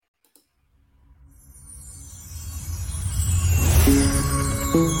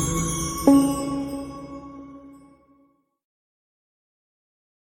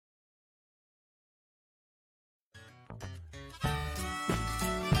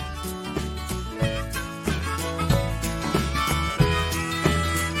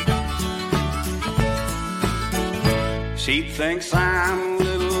She thinks I'm a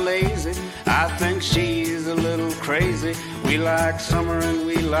little lazy, I think she's a little crazy. We like summer and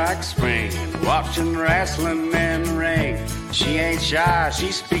we like spring, watching wrestling in the ring. She ain't shy,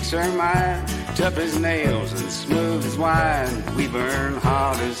 she speaks her mind, tough as nails and smooth as wine. We burn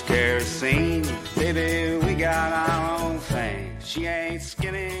hot as kerosene, baby, we got our own thing. She ain't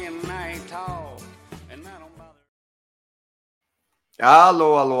skinny and I ain't tall, and I don't bother.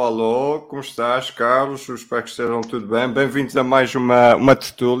 Alô, alô, alô, como estás, Carlos? Espero que estejam tudo bem. Bem-vindos a mais uma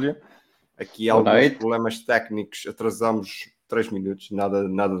tertúlia. Aqui há alguns problemas técnicos, atrasamos 3 minutos, nada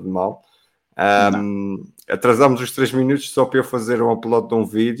de mal. Atrasamos os 3 minutos só para eu fazer um upload de um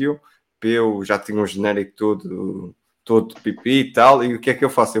vídeo. Eu já tinha um genérico todo pipi e tal, e o que é que eu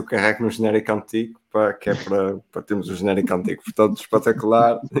faço? Eu carrego no genérico antigo, que é para termos o genérico antigo. Portanto,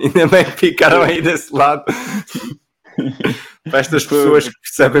 espetacular. Ainda bem que ficaram aí desse lado. Para estas pessoas que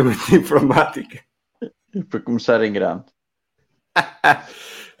percebem muito de informática. Para começar em grande.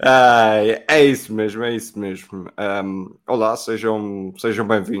 É isso mesmo. Olá, sejam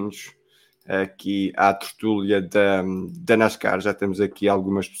bem-vindos aqui à tertúlia da NASCAR. Já temos aqui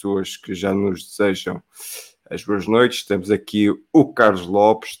algumas pessoas que já nos desejam as boas noites. Temos aqui o Carlos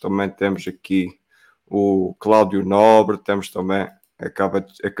Lopes, também temos aqui o Cláudio Nobre, temos também, acaba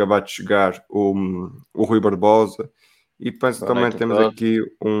de chegar o Rui Barbosa, e penso também temos aqui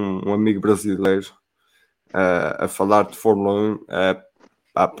um amigo brasileiro a falar de Fórmula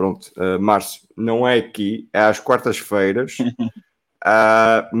 1. Márcio, não é aqui, é às quartas-feiras,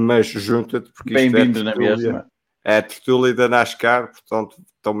 mas junta-te, porque isto é a tertúlia da NASCAR, portanto,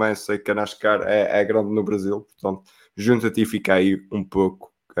 também sei que a NASCAR é grande no Brasil, portanto, junta-te e fica aí um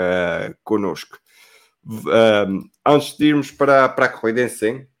pouco connosco. Antes de irmos para a corrida em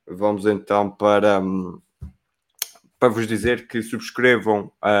si, vamos então para vos dizer que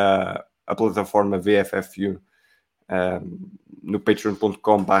subscrevam a plataforma VFF1 no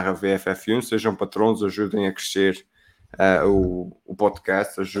patreon.com/VFF1, sejam patrões, ajudem a crescer o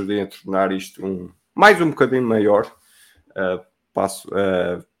podcast, ajudem a tornar isto mais um bocadinho maior.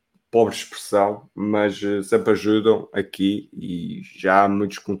 Pobre expressão, mas sempre ajudam aqui, e já há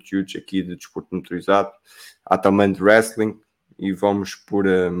muitos conteúdos aqui de desporto motorizado, há também de wrestling, e vamos por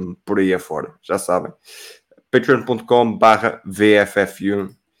aí afora, já sabem.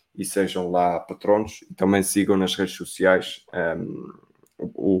 patreon.com/VFF1 e sejam lá patronos, e também sigam nas redes sociais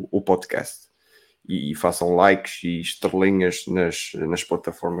o podcast, e façam likes e estrelinhas nas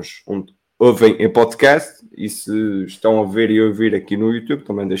plataformas onde ouvem em podcast, e se estão a ver e ouvir aqui no YouTube,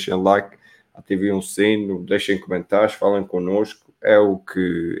 também deixem like, ativem o sino, deixem comentários, falem connosco, é o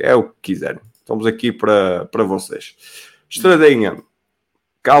que quiserem. Estamos aqui para vocês. Estradinha,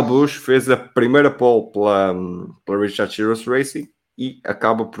 Calbush fez a primeira pole pela Richard Childress Racing e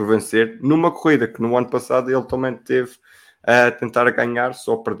acaba por vencer numa corrida que no ano passado ele também teve a tentar ganhar,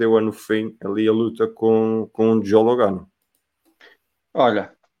 só perdeu no fim ali a luta com o Joe Logano.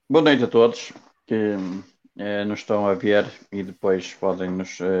 Olha, boa noite a todos que nos estão a ver e depois podem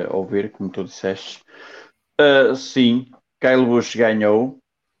nos ouvir, como tu disseste. Sim, Kyle Busch ganhou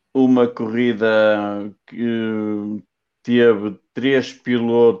uma corrida que teve 3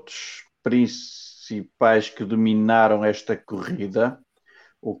 pilotos principais que dominaram esta corrida.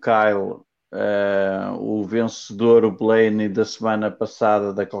 O Kyle, o vencedor, o Blaney, da semana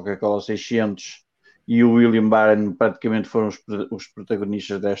passada da Coca-Cola 600, e o William Byron praticamente foram os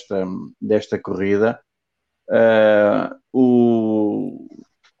protagonistas desta corrida. O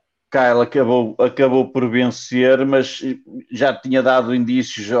Kyle acabou por vencer, mas já tinha dado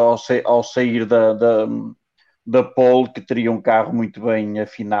indícios ao sair da pole que teria um carro muito bem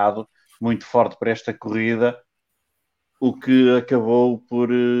afinado, muito forte para esta corrida, o que acabou por,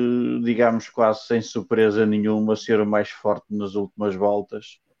 digamos, quase sem surpresa nenhuma, ser o mais forte nas últimas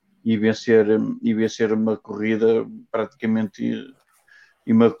voltas e vencer uma corrida praticamente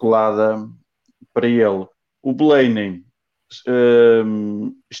imaculada para ele. O Blaney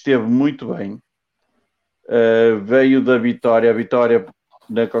esteve muito bem, veio da vitória. A vitória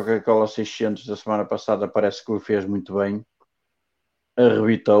na Coca-Cola 600 da semana passada parece que o fez muito bem,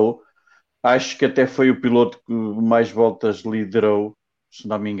 arrebitou. Acho que até foi o piloto que mais voltas liderou, se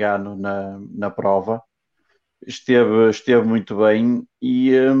não me engano, na prova. Esteve muito bem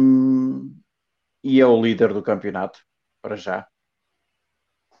e é o líder do campeonato para já.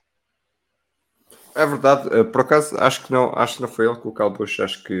 É verdade, por acaso acho que não foi ele, que o Kyle Busch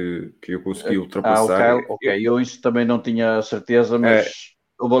acho que eu consegui ultrapassar. O Kyle, ok, eu isso também não tinha certeza, mas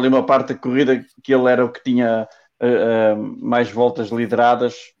houve ali uma parte da corrida que ele era o que tinha mais voltas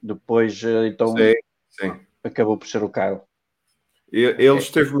lideradas, depois então sim. Acabou por ser o Kyle. Ele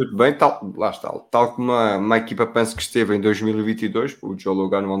esteve muito bem, lá está, tal como uma equipa penso que esteve em 2022, o Joe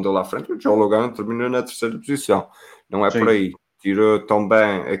Logano andou lá à frente, o Joe Logano terminou na terceira posição, não é por Sim, aí. Tirou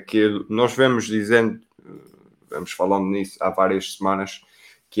também aquele, nós vemos dizendo, vamos falando nisso há várias semanas,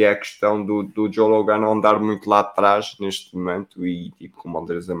 que é a questão do Joe Logano andar muito lá atrás neste momento e tipo, com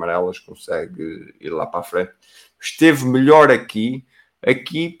bandeiras amarelas consegue ir lá para a frente. Esteve melhor aqui.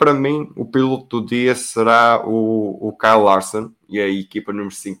 Aqui, para mim, o piloto do dia será o Kyle Larson e a equipa número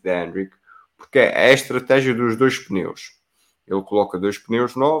 5 da Hendrick, porque é a estratégia dos dois pneus. Ele coloca dois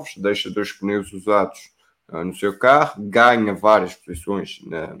pneus novos, deixa dois pneus usados no seu carro, ganha várias posições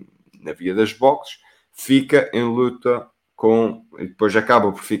na via das boxes, fica em luta e depois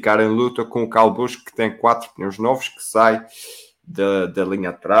acaba por ficar em luta com o Kyle Busch, que tem quatro pneus novos, que sai da linha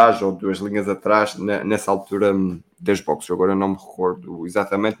atrás ou duas linhas atrás nessa altura das boxes. Agora não me recordo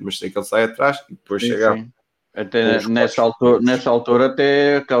exatamente, mas sei que ele sai atrás e depois chega sim. Até com os nessa altura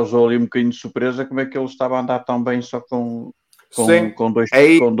até causou ali um bocadinho de surpresa como é que ele estava a andar tão bem só sim,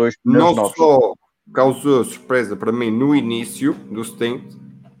 aí com dois pneus não novos. só causou surpresa para mim no início do stint,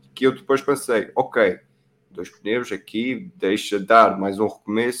 que eu depois pensei, ok, dois pneus aqui, deixa dar mais um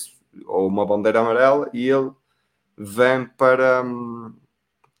recomeço ou uma bandeira amarela e ele vem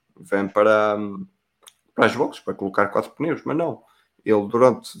vem para as boxes para colocar quatro pneus, mas não. Ele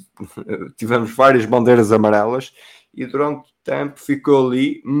tivemos várias bandeiras amarelas e durante o tempo ficou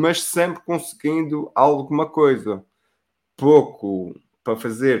ali, mas sempre conseguindo alguma coisa. Pouco para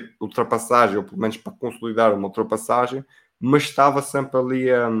fazer ultrapassagem, ou pelo menos para consolidar uma ultrapassagem, mas estava sempre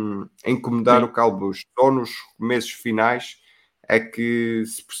ali a incomodar Sim, o Calbush. Só nos meses finais é que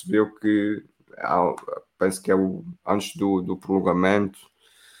se percebeu que, penso que é antes do prolongamento,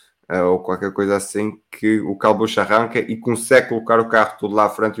 ou qualquer coisa assim, que o Calbush arranca e consegue colocar o carro todo lá à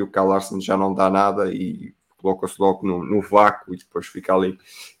frente e o Kyle Larson já não dá nada e coloca-se logo no vácuo e depois fica ali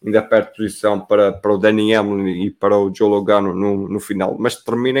ainda perto de posição para o Danny Hamlin e para o Joe Logano no final, mas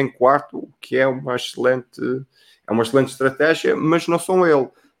termina em quarto, o que é uma excelente estratégia, mas não são ele.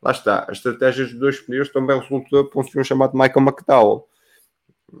 Lá está, as estratégias de dois pneus também resultou para um senhor chamado Michael McDowell.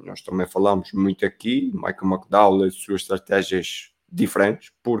 Nós também falamos muito aqui, Michael McDowell e as suas estratégias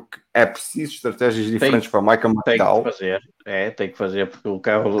diferentes, porque é preciso estratégias diferentes para Michael tem que McDowell. fazer. Tem que fazer porque o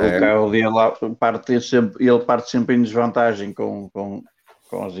É, carro dele ele parte sempre em desvantagem com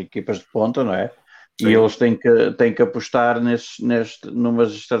as equipas de ponta, não é? E sim. eles têm que apostar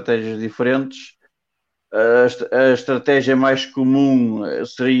numas estratégias diferentes. A estratégia mais comum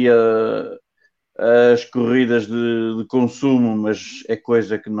seria as corridas de consumo, mas é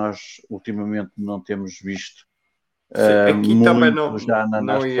coisa que nós ultimamente não temos visto Sim, aqui também muito já na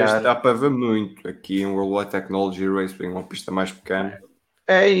não ia NASCAR. estar para ver muito. Aqui em Worldwide Technology Racing, uma pista mais pequena.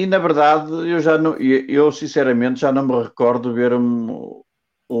 E na verdade eu já não, eu sinceramente já não me recordo de ver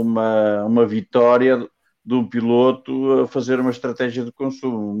uma vitória de um piloto a fazer uma estratégia de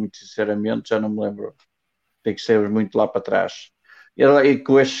consumo. Muito sinceramente já não me lembro. Tem que ser muito lá para trás. E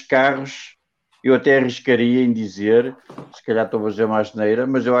com estes carros, eu até arriscaria em dizer, se calhar estou a fazer uma asneira,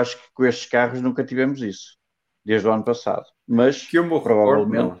 mas eu acho que com estes carros nunca tivemos isso, desde o ano passado. Mas Que eu me recordo,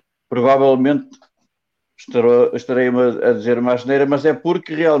 provavelmente, não. provavelmente estarei a dizer uma asneira, mas é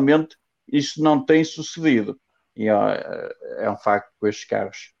porque realmente isso não tem sucedido. E é um facto com estes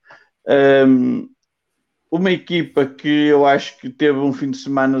carros. Um, uma equipa que eu acho que teve um fim de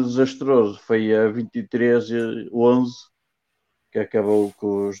semana desastroso foi a 23-11, que acabou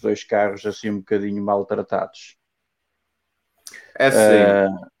com os dois carros assim um bocadinho maltratados. É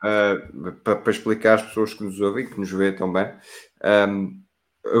assim, Uh, para explicar às pessoas que nos ouvem, que nos veem também,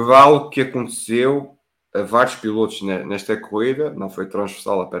 vale o que aconteceu a vários pilotos nesta corrida, não foi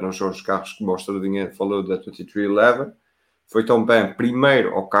transversal apenas aos carros que o Mostradinha falou da 2311, foi também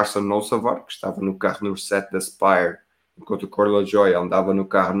primeiro ao Carson Nosavar, que estava no carro número 7 da Spire, enquanto o Corla Joy andava no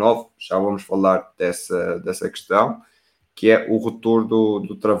carro 9, já vamos falar dessa questão, que é o retorno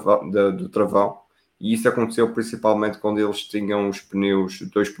do travão, e isso aconteceu principalmente quando eles tinham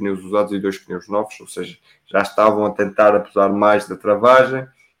dois pneus usados e dois pneus novos, ou seja, já estavam a tentar abusar mais da travagem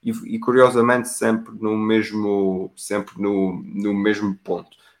e curiosamente sempre no mesmo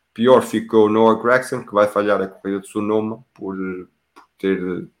ponto. Pior ficou Noah Gragson, que vai falhar a corrida de Sonoma por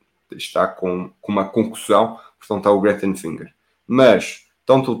estar com uma concussão, portanto está o Gretchen Finger. Mas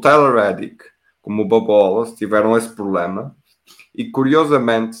tanto o Tyler Reddick como o Bubba Wallace tiveram esse problema. E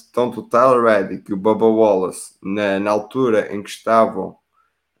curiosamente, tanto o Tyler Reddick e o Bubba Wallace, na altura em que estavam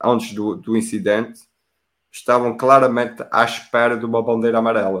antes do incidente, estavam claramente à espera de uma bandeira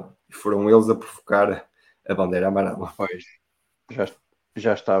amarela. E foram eles a provocar a bandeira amarela. pois, já,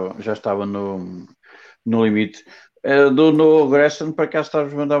 já estava no limite. Do No Grayson, para cá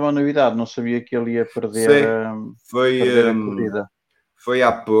estás a mandar uma novidade. Não sabia que ele ia perder, Sei, foi, perder a corrida. foi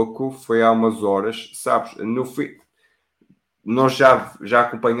há pouco, foi há umas horas, sabes? Nós já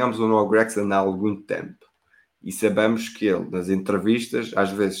acompanhamos o Noah Gragson há algum tempo e sabemos que ele, nas entrevistas,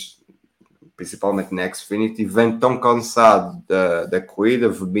 às vezes, principalmente na Xfinity, vem tão cansado da corrida,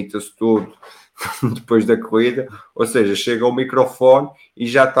 vomita-se tudo depois da corrida, ou seja, chega ao microfone e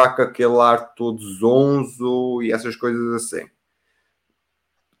já está com aquele ar todo zonzo e essas coisas assim.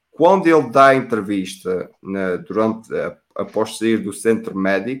 Quando ele dá a entrevista após sair do centro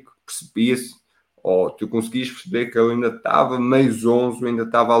médico, percebia-se, ou tu conseguias perceber que ele ainda estava meio zonzo, ainda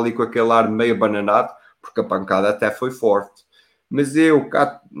estava ali com aquele ar meio abananado, porque a pancada até foi forte. Mas eu,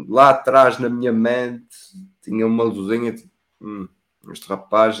 cá, lá atrás, na minha mente, tinha uma luzinha, tipo, este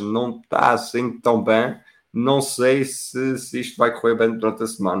rapaz não está assim tão bem, não sei se isto vai correr bem durante a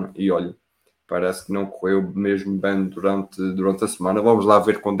semana. E olha, parece que não correu mesmo bem durante a semana. Vamos lá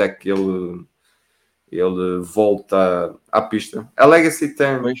ver quando é que ele volta à pista. A Legacy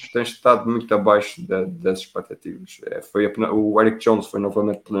tem estado muito abaixo das expectativas. O Eric Jones foi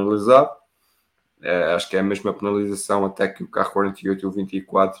novamente penalizado. Acho que é a mesma penalização até que o carro 48 e o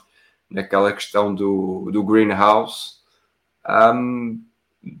 24 naquela questão do greenhouse.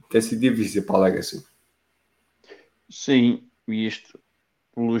 Tem sido difícil para a Legacy. Sim, e isto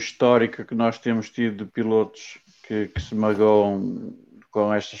pelo histórico que nós temos tido de pilotos que se magoam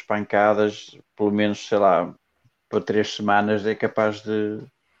com estas pancadas, pelo menos, sei lá, para 3 semanas é capaz de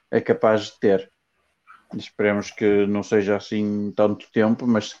ter. Esperemos que não seja assim tanto tempo,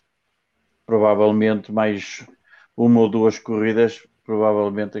 mas provavelmente mais uma ou duas corridas,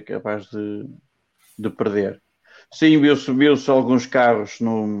 provavelmente é capaz de perder. Sim, viu-se alguns carros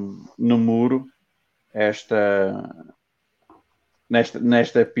no muro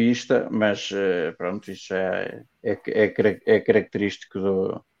nesta pista, mas pronto, isso é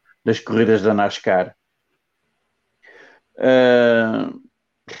característico das corridas da NASCAR. O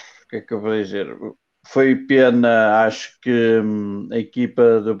que é que eu vou dizer? Foi pena, acho que a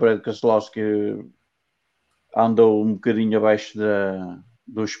equipa do Brad Keselowski andou um bocadinho abaixo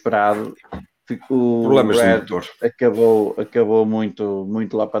do esperado. O Problemas de Brad motor. acabou muito,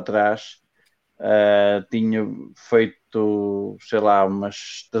 muito lá para trás. Tinha feito, sei lá,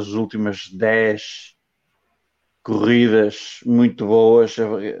 umas das últimas 10 corridas muito boas,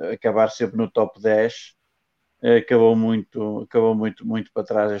 acabar sempre no top 10. Acabou muito, muito para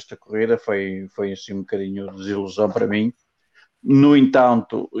trás esta corrida. Foi assim um bocadinho de desilusão para mim. No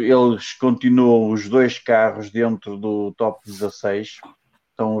entanto, eles continuam os dois carros dentro do top 16.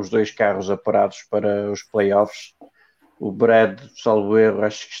 Estão os dois carros aparados para os playoffs. O Brad, salvo erro,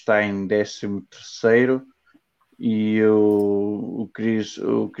 acho que está em 13º e o Chris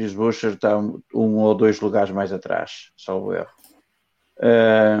Buescher está um ou dois lugares mais atrás, salvo erro.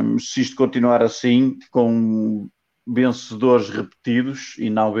 Se isto continuar assim, com vencedores repetidos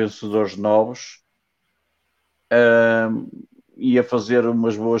e não vencedores novos, e a fazer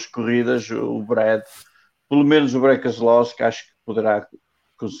umas boas corridas, o Brad, pelo menos o Brad Keselowski, acho que poderá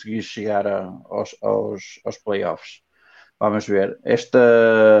conseguir chegar aos playoffs. Vamos ver.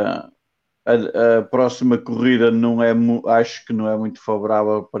 A próxima corrida acho que não é muito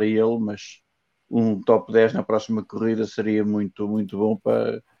favorável para ele, mas um top 10 na próxima corrida seria muito, muito bom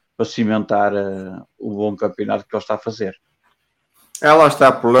para cimentar o bom campeonato que ele está a fazer. Lá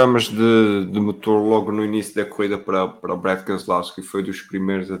está, problemas de motor logo no início da corrida para o Brad Keselowski, foi dos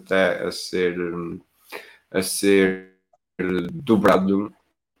primeiros até a ser dobrado.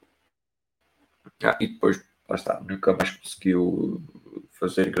 E depois, lá está, nunca mais conseguiu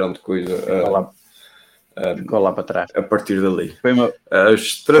fazer grande coisa Ficou lá para trás. a partir dali. Foi uma, A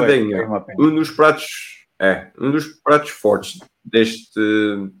Estradinha, foi uma pena. um dos pratos fortes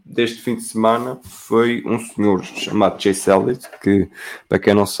deste fim de semana foi um senhor chamado Chase Elliott, que, para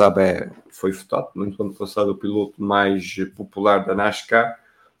quem não sabe, foi votado no ano passado o piloto mais popular da NASCAR.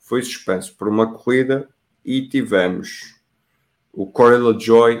 Foi suspenso por uma corrida e tivemos o Corey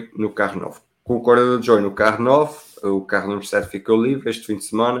LaJoie no carro novo. Com o Corey LaJoie no carro novo, o carro número 7 ficou livre este fim de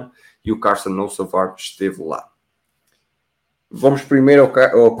semana e o Carson Hocevar esteve lá. Vamos primeiro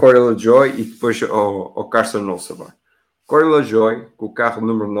ao Corey LaJoie e depois ao Carson Hocevar. Corey LaJoie, com o carro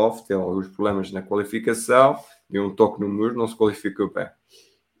número 9, teve alguns problemas na qualificação, deu um toque no muro, não se qualificou bem.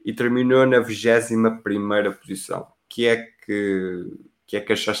 E terminou na 21ª posição. Que é que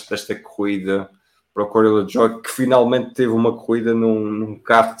achaste desta corrida para o Corey LaJoie, que finalmente teve uma corrida num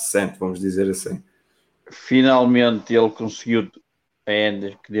carro decente, vamos dizer assim? Finalmente ele conseguiu a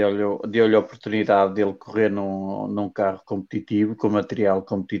Ender, que deu-lhe a oportunidade de ele correr num carro competitivo, com material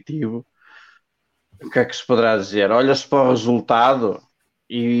competitivo. O que é que se poderá dizer? Olha-se para o resultado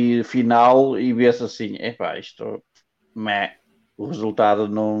e final e vê-se assim, epá, isto, meh, o resultado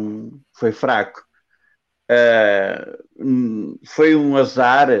não foi fraco. Foi um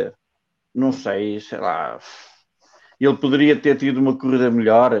azar, não sei lá. Ele poderia ter tido uma corrida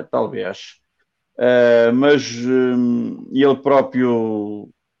melhor, talvez. Mas ele próprio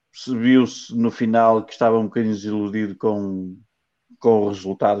viu-se no final que estava um bocadinho desiludido com o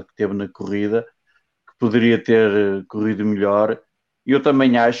resultado que teve na corrida, que poderia ter corrido melhor. Eu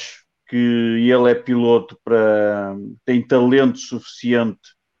também acho que ele é piloto tem talento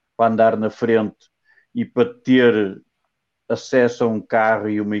suficiente para andar na frente e para ter acesso a um carro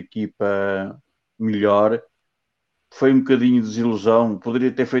e uma equipa melhor. Foi um bocadinho de desilusão.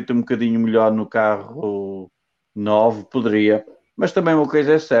 Poderia ter feito um bocadinho melhor no carro novo, poderia. Mas também uma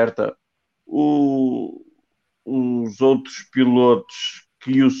coisa é certa: o, os outros pilotos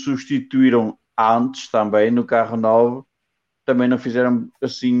que o substituíram antes também no carro novo também não fizeram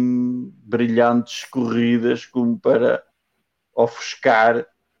assim brilhantes corridas como para ofuscar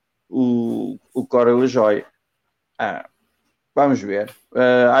o Corey LaJoy. Ah, vamos ver.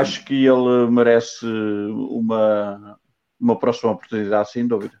 Acho que ele merece uma próxima oportunidade, sem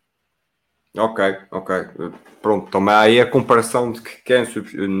dúvida. Ok, ok. Pronto, também aí a comparação de que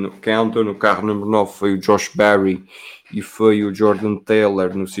quem andou no carro número 9 foi o Josh Berry e foi o Jordan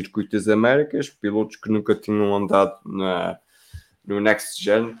Taylor no Circuito das Américas, pilotos que nunca tinham andado no Next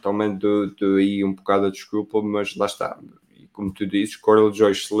Gen. Também dou aí um bocado a desculpa, mas lá está. E como tu dizes, Corey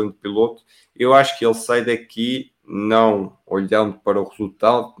Joy, excelente piloto. Eu acho que ele sai daqui não olhando para o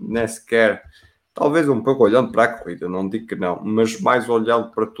resultado, nem sequer. Talvez um pouco olhando para a corrida, não digo que não, mas mais olhando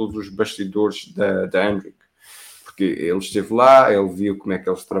para todos os bastidores da Hendrick, porque ele esteve lá, ele viu como é que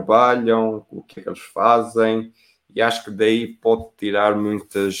eles trabalham, o que é que eles fazem, e acho que daí pode tirar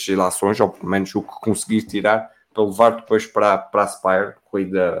muitas ilações, ou pelo menos o que conseguir tirar, para levar depois para a Spire,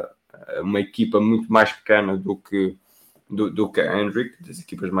 corrida, uma equipa muito mais pequena do que a Hendrick, das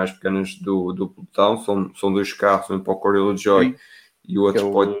equipas mais pequenas do pelotão, são dois carros, um para o Corey Joy Sim, e o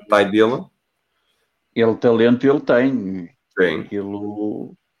outro para o Ty Dillon. ele talento ele tem. Sim.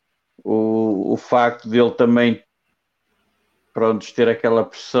 Aquilo, o facto dele também pronto, ter aquela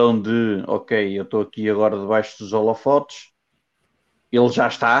pressão de ok, eu estou aqui agora debaixo dos holofotes, ele já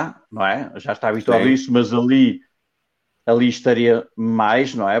está, não é? Já está habituado a Sim. isso, mas ali estaria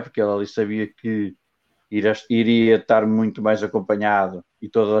mais, não é? Porque ele ali sabia que iria estar muito mais acompanhado e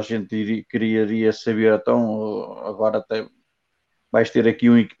toda a gente queria saber, então agora até vais ter aqui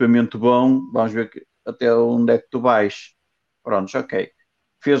um equipamento bom, vamos ver até onde é que tu vais. Prontos, ok.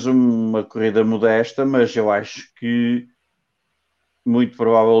 Fez uma corrida modesta, mas eu acho que muito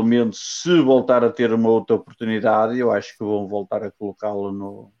provavelmente, se voltar a ter uma outra oportunidade, eu acho que vão voltar a colocá-lo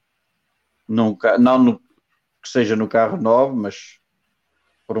não que seja no carro novo, mas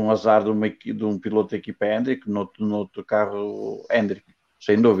por um azar de um piloto da equipa Hendrick, no outro carro Hendrick,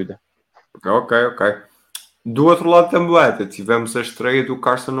 sem dúvida. Ok, ok. Do outro lado da moeda, tivemos a estreia do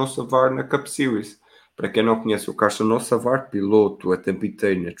Carson O'Savar na Cup Series. Para quem não conhece o Carson O'Savar, piloto a tempo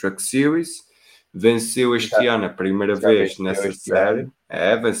inteiro na Truck Series, venceu este ano a primeira Já vez venceu nessa este série.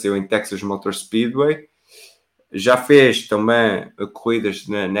 ano. Venceu em Texas Motor Speedway. Já fez também corridas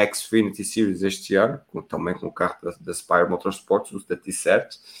na Xfinity Series este ano, também com o carro da Spire Motorsports, o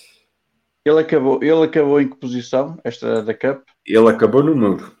 77. Ele acabou em que posição, esta da Cup? Ele acabou no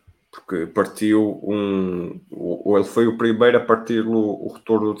muro, porque partiu ele foi o primeiro a partir o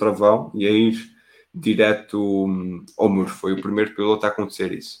retorno do travão e a ir direto ao muro. Foi o primeiro piloto a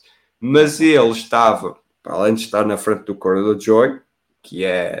acontecer isso. Mas ele estava, além de estar na frente do Corey Joy, que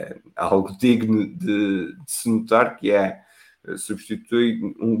é algo digno de se notar, que é substituir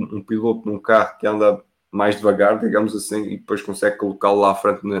um piloto num carro que anda mais devagar, digamos assim, e depois consegue colocá-lo lá à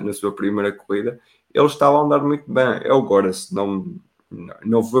frente na sua primeira corrida. Ele estava a andar muito bem. Eu agora, se não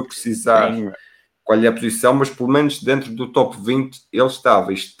vou precisar Sim, qual é a posição, mas pelo menos dentro do top 20 ele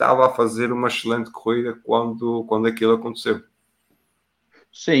estava a fazer uma excelente corrida quando aquilo aconteceu.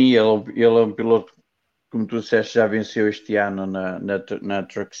 sim, ele é um piloto, como tu disseste, já venceu este ano na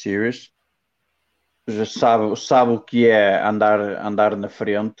Truck Series. Já sabe o que é andar na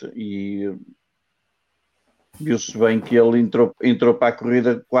frente e viu-se bem que ele entrou para a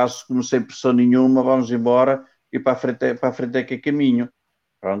corrida quase como sem pressão nenhuma, vamos embora e para a frente é que é caminho.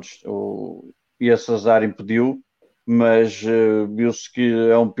 Prontos, e esse azar impediu, mas viu-se que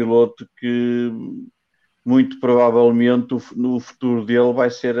é um piloto que muito provavelmente no futuro dele vai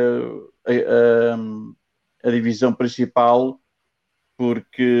ser a divisão principal,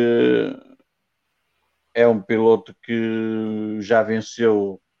 porque é um piloto que já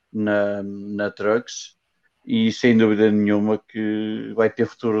venceu na Trucks, e sem dúvida nenhuma que vai ter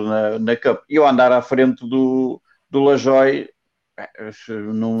futuro na Cup. E eu andar à frente do Lajoy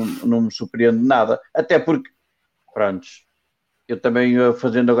não me surpreende nada, até porque, pronto, eu também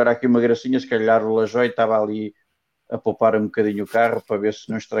fazendo agora aqui uma gracinha, se calhar o Lajoy estava ali a poupar um bocadinho o carro para ver se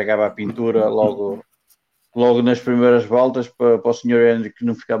não estragava a pintura logo nas primeiras voltas para o Sr. Henrique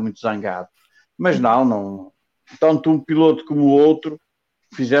não ficar muito zangado. Mas não. Tanto um piloto como o outro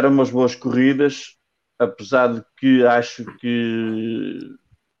fizeram umas boas corridas, apesar de que acho que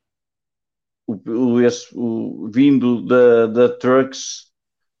vindo da Trucks,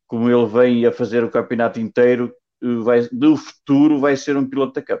 como ele vem a fazer o campeonato inteiro, do futuro vai ser um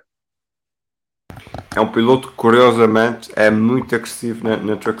piloto da Cup. É um piloto que, curiosamente, é muito agressivo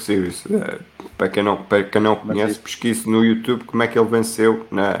na Truck Series. Para quem não conhece, pesquise no YouTube como é que ele venceu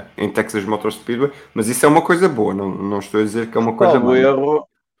em Texas Motor Speedway. Mas isso é uma coisa boa, não estou a dizer que é uma coisa má.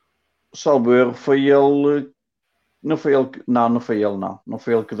 Salvo erro, foi ele. Não foi ele que. Não foi ele, não. Não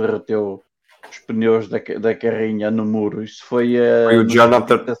foi ele que derreteu os pneus da carrinha no muro. Isso foi o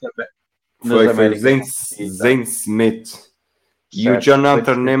Jonathan. Foi o Zane Smith. E o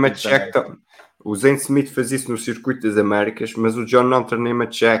Jonathan Nemechek. O Zane Smith fez isso no circuito das Américas, mas o Jonathan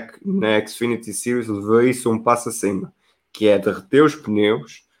Nemechek na Xfinity Series levou isso um passo acima, que é derreter os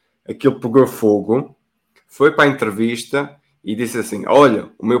pneus, aquilo pegou fogo, foi para a entrevista e disse assim: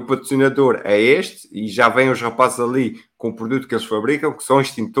 olha, o meu patrocinador é este, e já vêm os rapazes ali com o produto que eles fabricam, que são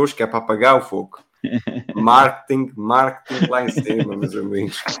extintores, que é para apagar o fogo. Marketing lá em cima, meus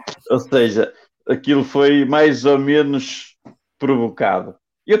amigos. Ou seja, aquilo foi mais ou menos provocado.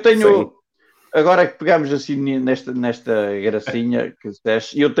 Eu tenho... Sim. Agora que pegamos assim nesta gracinha que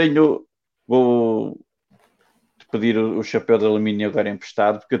disseste, vou pedir o chapéu de alumínio agora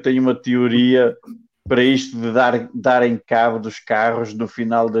emprestado, porque eu tenho uma teoria para isto de darem cabo dos carros no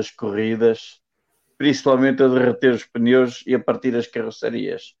final das corridas, principalmente a derreter os pneus e a partir as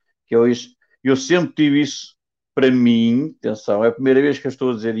carrocerias. Eu sempre tive isso para mim, atenção, é a primeira vez que eu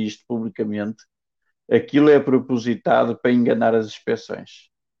estou a dizer isto publicamente, aquilo é propositado para enganar as inspeções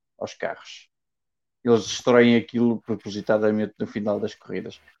aos carros. Eles destroem aquilo propositadamente no final das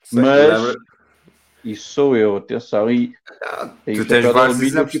corridas. Sim, mas isso sou eu, atenção. E tu tens vários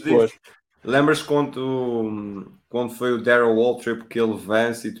exemplos disso. Lembras quando foi o Darrell Waltrip que ele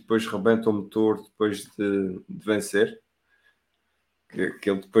vence e depois rebenta o motor depois de vencer? Que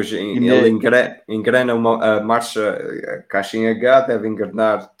ele depois engrena a marcha, a caixa em H, deve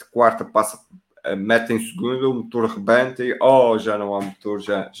engrenar de quarta, mete em segunda, o motor rebenta e já não há motor,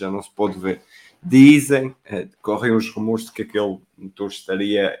 já não se pode ver. Dizem, correm os rumores de que aquele motor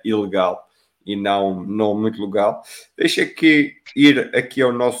estaria ilegal e não muito legal. Deixa ir aqui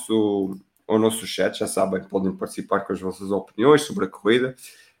ao nosso chat, já sabem, podem participar com as vossas opiniões sobre a corrida.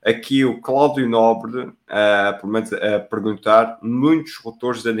 Aqui o Cláudio Nobre a perguntar: muitos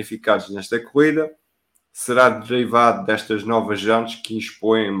rotores danificados nesta corrida, será derivado destas novas jantes que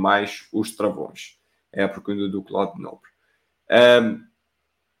expõem mais os travões? É a pergunta do Cláudio Nobre.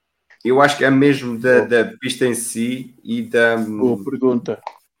 Eu acho que é mesmo da pista em si e pergunta.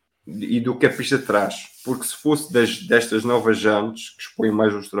 E do que a pista traz. Porque se fosse destas novas jantes que expõem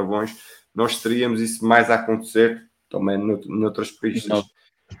mais os travões, nós teríamos isso mais a acontecer também noutras pistas. Não,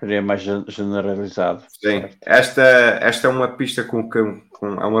 seria mais generalizado. Sim, esta é uma pista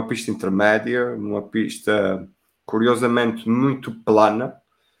é uma pista intermédia, uma pista curiosamente muito plana.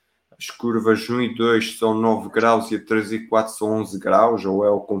 As curvas 1 e 2 são 9 graus e a 3 e 4 são 11 graus, ou é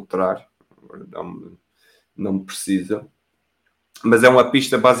ao contrário, não me precisa. Mas é uma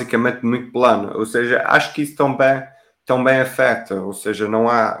pista basicamente muito plana, ou seja, acho que isso também afeta, ou seja,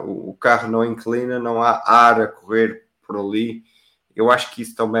 o carro não inclina, não há ar a correr por ali. Eu acho que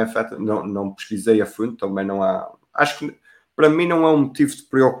isso também afeta, não pesquisei a fundo, também não há. Acho que para mim não é um motivo de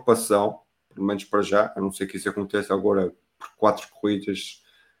preocupação, pelo menos para já, a não ser que isso aconteça agora por 4 corridas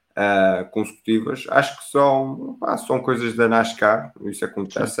consecutivas. Acho que são coisas da NASCAR, isso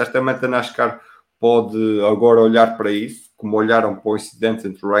acontece. Sim. Certamente a NASCAR pode agora olhar para isso, como olharam para o incidente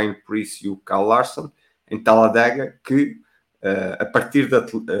entre o Ryan Preece e o Kyle Larson em Talladega, que a partir de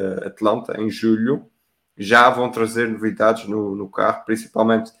Atlanta, em julho, já vão trazer novidades no carro,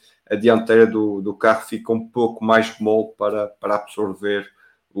 principalmente a dianteira do carro fica um pouco mais mole para absorver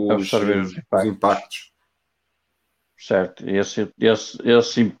os impactos. Certo,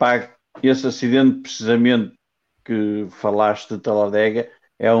 esse impacto, esse acidente precisamente que falaste de Talladega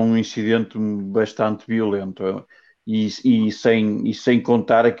é um incidente bastante violento e sem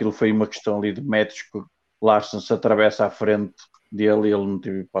contar aquilo foi uma questão ali de metros que Larson se atravessa à frente dele e ele não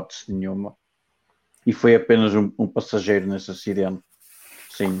teve hipótese nenhuma e foi apenas um passageiro nesse acidente.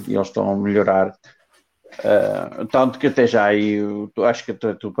 sim, eles estão a melhorar. Tanto que até já aí, acho que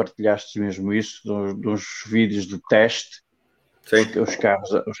tu partilhaste mesmo isso, dos vídeos de teste, os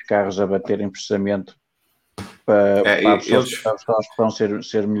carros a baterem precisamente para a Eles, absorção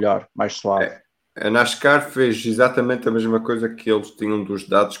ser melhor, mais suave. a NASCAR fez exatamente a mesma coisa que eles tinham dos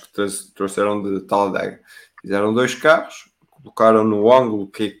dados que trouxeram de Talladega. Fizeram 2 carros, colocaram no ângulo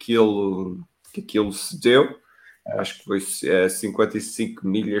que aquilo se deu, acho que foi 55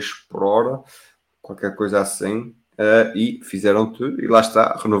 milhas por hora, qualquer coisa assim, e fizeram tudo, e lá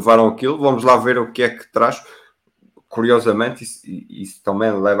está, renovaram aquilo. Vamos lá ver o que é que traz. Curiosamente, isso também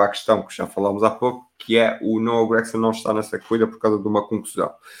leva à questão que já falámos há pouco, que é o Noah Gragson não está nessa corrida por causa de uma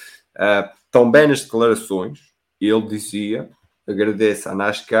concussão. Também nas declarações, ele dizia: agradeço à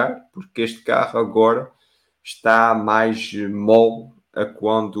NASCAR porque este carro agora está mais mole a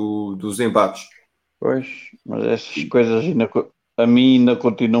quando dos embates. Pois, mas essas coisas a mim ainda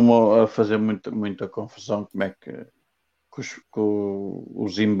continuam a fazer muita confusão. Como é que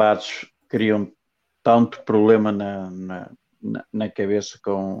os embates criam tanto problema na cabeça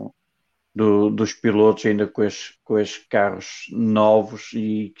dos pilotos, ainda com estes carros novos,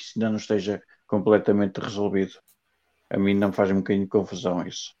 e que ainda não esteja completamente resolvido. A mim não faz um bocadinho de confusão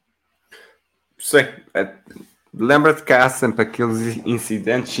isso. Sim, lembra-te que há sempre aqueles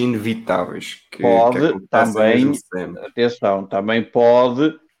incidentes inevitáveis que Pode acontecem mesmo também, sempre. atenção, também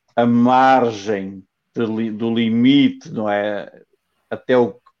pode a margem do limite, não é? Até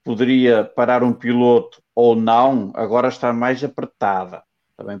o que poderia parar um piloto ou não, agora está mais apertada.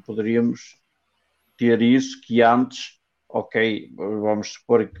 Também poderíamos ter isso que antes, ok, vamos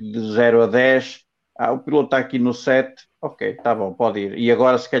supor que de 0 a 10, o piloto está aqui no 7, ok, está bom, pode ir. E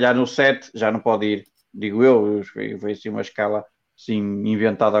agora, se calhar no 7, já não pode ir, digo eu vejo assim uma escala assim,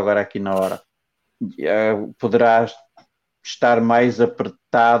 inventada agora aqui na hora. Poderá estar mais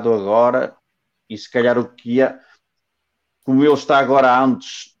apertado agora, e se calhar o que é, como ele está agora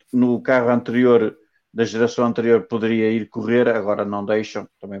antes, no carro anterior, da geração anterior, poderia ir correr, agora não deixam,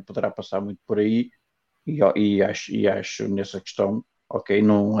 também poderá passar muito por aí. E acho nessa questão, ok,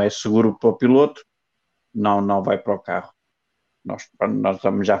 não é seguro para o piloto, não vai para o carro. Nós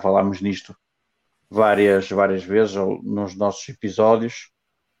já falámos nisto várias vezes nos nossos episódios,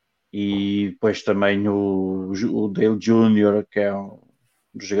 e depois também o Dale Júnior, que é um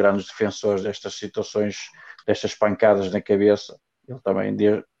dos grandes defensores destas situações, destas pancadas na cabeça, ele também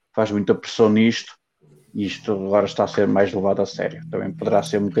faz muita pressão nisto, e isto agora está a ser mais levado a sério. Também poderá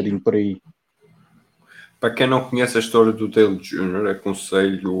ser um bocadinho por aí. Para quem não conhece a história do Dale Jr.,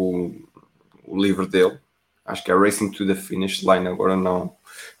 aconselho o livro dele. Acho que é Racing to the Finish Line, agora não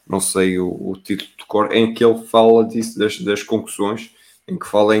sei o título de cor, em que ele fala disso, das concussões, em que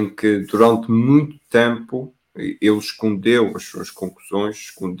fala em que durante muito tempo ele escondeu as suas concussões,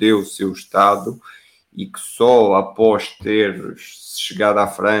 escondeu o seu estado, e que só após ter chegado à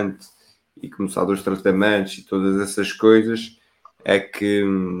frente e começado os tratamentos e todas essas coisas é que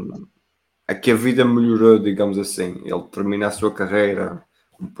a vida melhorou, digamos assim. Ele termina a sua carreira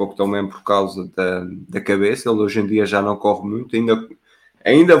um pouco também por causa da cabeça. Ele hoje em dia já não corre muito,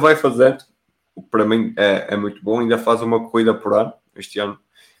 ainda vai fazendo, o que para mim é muito bom, ainda faz uma corrida por ano. Este ano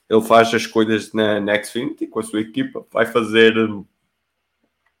ele faz as corridas na Xfinity com a sua equipa, vai fazer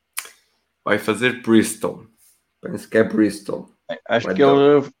Bristol. Penso que é Bristol. Acho que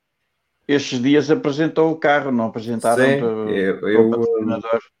ele estes dias apresentou o carro, não apresentaram Sim, o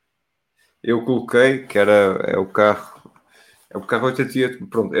patrocinador. eu coloquei que é o carro 88.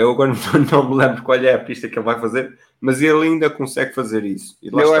 Pronto, eu agora não me lembro qual é a pista que ele vai fazer, mas ele ainda consegue fazer isso. E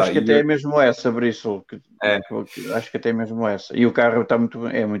lá Eu está. acho que até é mesmo essa, Bristol. É. Acho que até é mesmo essa. E o carro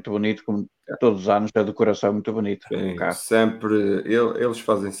é muito bonito, como todos os anos, a decoração é muito bonita. Sim, O carro. sempre, eles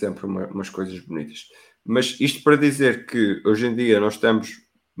fazem sempre umas coisas bonitas. Mas isto para dizer que hoje em dia nós temos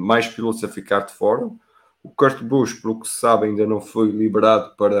mais pilotos a ficar de fora. O Kurt Busch, pelo que se sabe, ainda não foi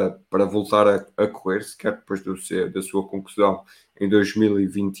liberado para voltar a correr, sequer depois da sua concussão em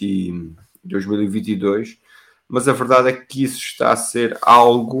 2022. Mas a verdade é que isso está a ser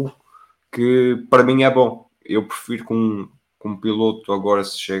algo que para mim é bom. Eu prefiro que um piloto agora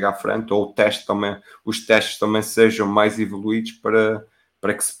se chegue à frente, ou os testes também sejam mais evoluídos para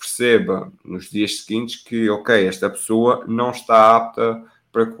que se perceba nos dias seguintes que, ok, esta pessoa não está apta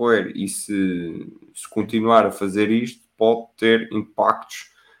para correr, e se continuar a fazer isto, pode ter impactos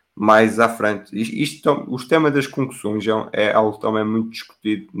mais à frente. Os temas das concussões é algo também muito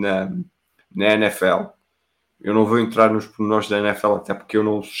discutido na NFL. Eu não vou entrar nos pormenores da NFL, até porque eu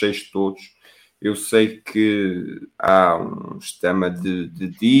não os sei todos. Eu sei que há um sistema de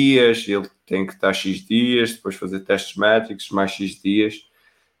dias, ele tem que estar X dias, depois fazer testes médicos, mais X dias.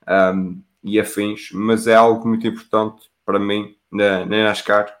 e afins, mas é algo muito importante para mim na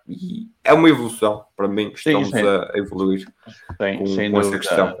NASCAR e é uma evolução para mim que Sim, estamos a evoluir sem com essa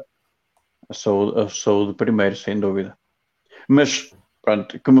questão. dúvida. A saúde primeiro, sem dúvida. Mas,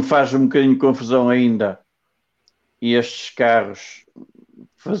 pronto, que me faz um bocadinho de confusão ainda estes carros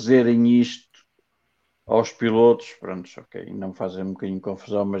fazerem isto aos pilotos, pronto, ok, não me fazem um bocadinho de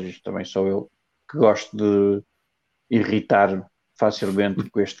confusão, mas isto também sou eu que gosto de irritar facilmente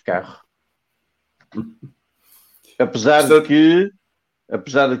com este carro. Apesar de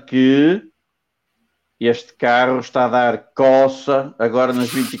que este carro está a dar coça agora nas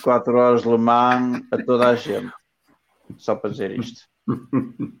 24 horas de Le Mans a toda a gente. Só para dizer isto.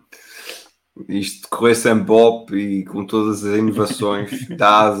 Isto de correr sem bop e com todas as inovações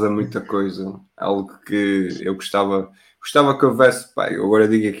dá asa a muita coisa. Algo que eu gostava que houvesse. Pá, eu agora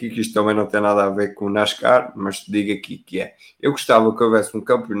digo aqui que isto também não tem nada a ver com o NASCAR, mas digo aqui que é. Eu gostava que houvesse um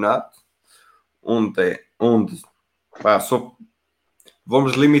campeonato onde pá, só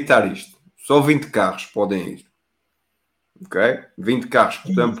vamos limitar isto. Só 20 carros podem ir. Ok? 20 carros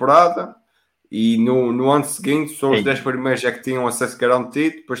por temporada. E no ano seguinte, só os 10 primeiros é que tinham acesso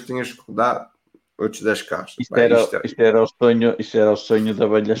garantido, depois tinhas que rodar outros 10 carros. Isto era o sonho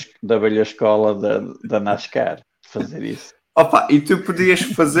da velha escola da NASCAR, fazer isso. Opa, e tu podias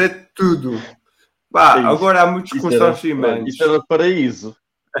fazer tudo. É Pá, isso. agora há muitos Isto constrangimentos. era o paraíso.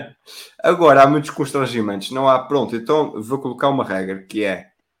 Agora há muitos constrangimentos. Não há, pronto, então vou colocar uma regra que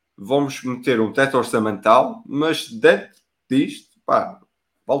é, vamos meter um teto orçamental, mas dentro disto, pá,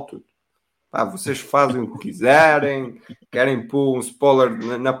 vale tudo. Pá, vocês fazem o que quiserem, querem pôr um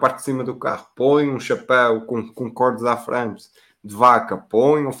spoiler na parte de cima do carro, põem um chapéu com cordas à frente de vaca,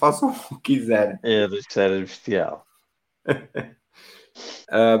 ponham, façam o que quiserem. Isto era bestial.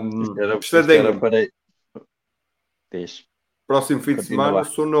 Isto era Estadinho, para. Diz, próximo fim de semana,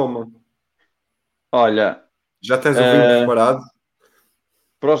 continua. Sonoma. Olha, Já tens o vinho preparado?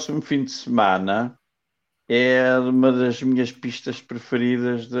 próximo fim de semana é uma das minhas pistas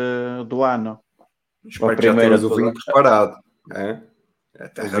preferidas do ano. A Espero que já primeira tenhas o vinho toda. preparado. É? A O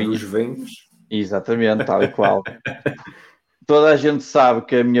terra vinho, dos vinhos. exatamente, tal e qual. Toda a gente sabe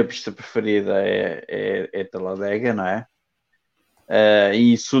que a minha pista preferida é Talladega, não é?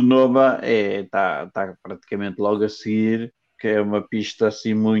 E Sonoma está praticamente logo a seguir, que é uma pista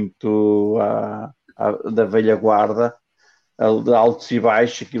assim muito da velha guarda, de altos e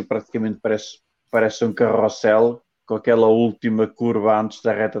baixos, aquilo praticamente parece um carrossel, com aquela última curva antes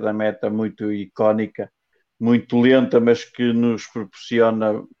da reta da meta, muito icónica, muito lenta, mas que nos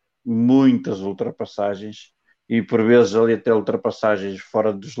proporciona muitas ultrapassagens e por vezes ali até ultrapassagens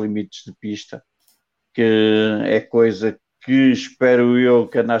fora dos limites de pista, que é coisa que espero eu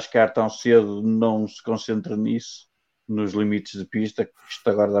que a NASCAR tão cedo não se concentre nisso, nos limites de pista, que isto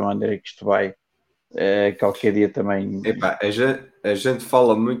agora da maneira que isto vai, qualquer dia também. Epá, a gente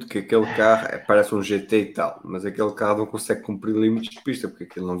fala muito que aquele carro parece um GT e tal, mas aquele carro não consegue cumprir limites de pista porque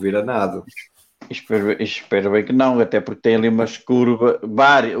aquilo não vira nada. Espero bem que não, até porque tem ali umas curvas,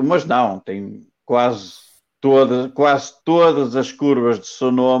 várias, mas não, tem quase todas as curvas de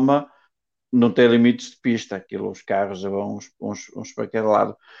Sonoma não tem limites de pista, aquilo, os carros vão uns para cada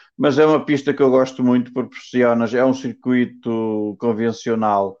lado. Mas é uma pista que eu gosto muito, proporciona, é um circuito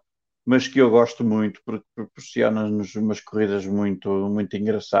convencional, mas que eu gosto muito, porque proporciona-nos umas corridas muito, muito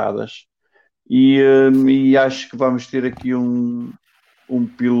engraçadas. E acho que vamos ter aqui um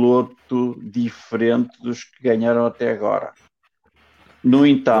piloto diferente dos que ganharam até agora. No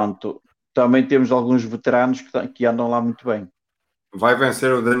entanto, também temos alguns veteranos que andam lá muito bem. Vai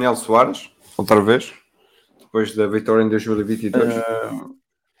vencer o Daniel Soares, outra vez, depois da vitória em 2022.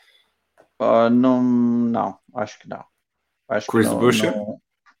 Não, acho que não. Acho que Chris não, Buescher não.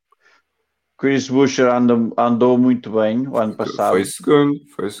 Chris Buescher andou muito bem o ano foi passado. segundo.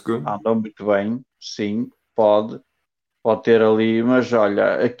 Andou muito bem, sim, pode ter ali, mas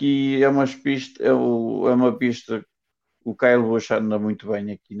olha, aqui é uma pista, o Kyle Busch anda muito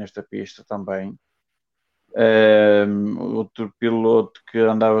bem aqui nesta pista também. Outro piloto que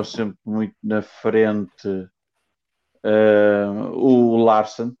andava sempre muito na frente, o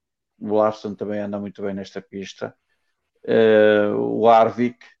Larson também anda muito bem nesta pista. O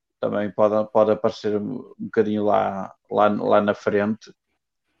Harvick também pode aparecer um bocadinho lá na frente.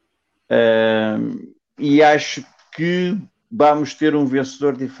 E acho que vamos ter um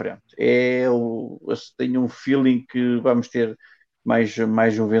vencedor diferente. Tenho um feeling que vamos ter mais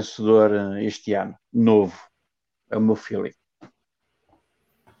um vencedor este ano, novo. É o meu feeling.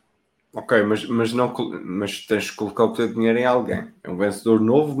 Ok, mas tens que colocar o teu dinheiro em alguém. É um vencedor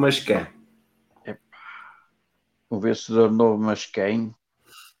novo, mas quem? Um vencedor novo, mas quem?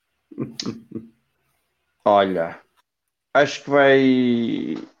 Olha, acho que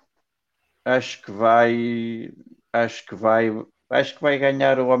vai. Acho que vai. Acho que vai. Acho que vai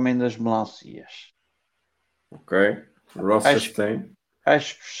ganhar o Homem das Melancias. Ok. Ross Acho, Chastain.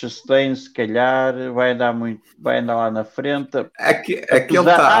 acho que o Chastain, se calhar, vai andar lá na frente. Aquele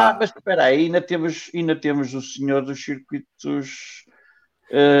Apesar. está. Mas espera aí, ainda temos o senhor dos circuitos,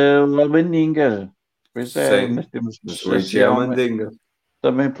 o Almeninger. Pois é, ainda Sim. temos Switch esse é a homem. mandinga.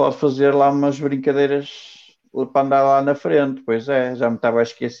 Também pode fazer lá umas brincadeiras para andar lá na frente. Pois é, já me estava a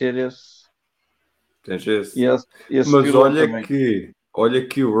esquecer Tens esse. esse Mas piloto também. olha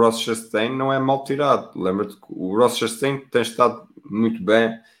que o Ross Chastain não é mal tirado. Lembra-te que o Ross Chastain tem estado muito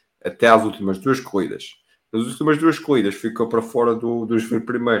bem até às últimas duas corridas. Nas últimas duas corridas ficou para fora dos 20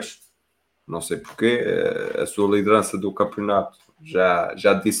 primeiros. Não sei porquê. A sua liderança do campeonato já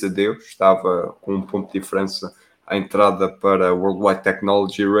disse adeus. Estava com um ponto de diferença à entrada para a Worldwide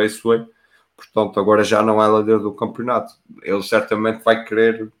Technology Raceway. Portanto, agora já não é líder do campeonato. Ele certamente vai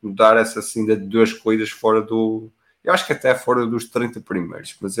querer mudar essa cinda de duas corridas fora do. Eu acho que até fora dos 30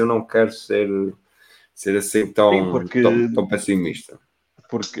 primeiros, mas eu não quero ser assim Sim, tão pessimista.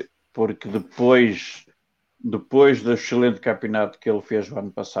 porque depois do excelente campeonato que ele fez o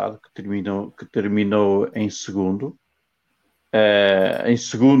ano passado, que terminou em segundo,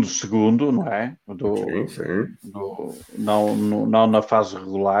 não é? Sim, sim. Não na fase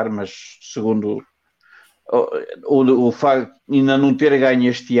regular, mas segundo. O facto de ainda não ter ganho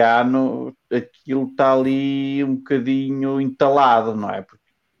este ano, aquilo está ali um bocadinho entalado, não é? Porque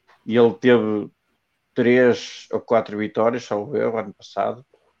ele teve 3 ou 4 vitórias, salvo eu, ano passado,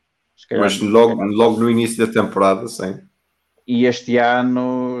 se calhar, Mas se calhar logo no início da temporada, sim. e este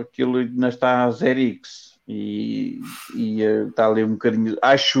ano aquilo ainda está a 0x e está ali um bocadinho,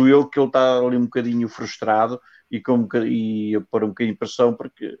 acho eu que ele está ali um bocadinho frustrado e a pôr um bocadinho de pressão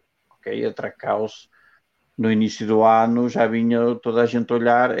porque, ok, a Trackhouse no início do ano já vinha toda a gente a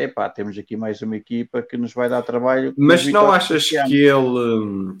olhar, epá, temos aqui mais uma equipa que nos vai dar trabalho com as Mas não vitórias achas deste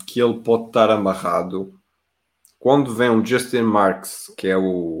ano. que ele pode estar amarrado quando vem o Justin Marks, que é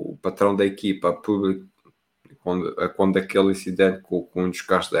o patrão da equipa, quando aquele incidente com um dos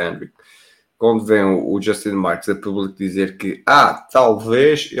carros da Hendrick, quando vem o Justin Marks a público dizer que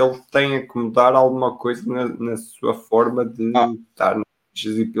talvez ele tenha que mudar alguma coisa na sua forma Ah, de estar nas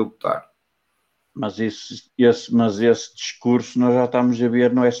pistas e pilotar. mas esse discurso nós já estamos a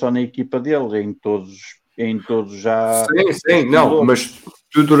ver, não é só na equipa dele, em todos já Sim, os sim, não, pilotos. mas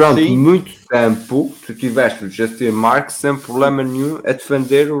tu durante Sim. muito tempo tu tiveste o Justin Marks sem problema nenhum a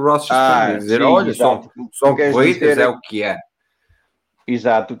defender o Ross Chastain e dizer, Sim, olha, exato. O que tu são queres corridas, dizer é é, o que é.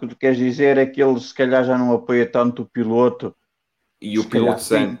 exato, o que tu queres dizer é que ele se calhar já não apoia tanto o piloto, E se o calhar piloto sim.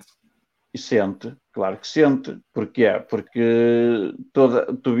 sente. E sente, claro que sente. Porquê? Porque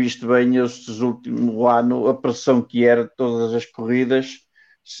tu viste bem estes últimos anos a pressão que era de todas as corridas,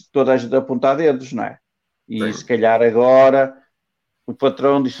 toda a gente apontar dedos, não é? E se Sim. calhar agora o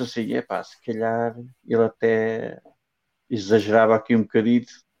patrão disse assim: epá, se calhar ele até exagerava aqui um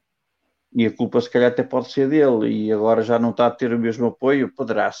bocadito e a culpa se calhar até pode ser dele e agora já não está a ter o mesmo apoio,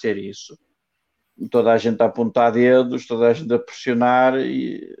 poderá ser isso. Toda a gente a apontar dedos, toda a gente a pressionar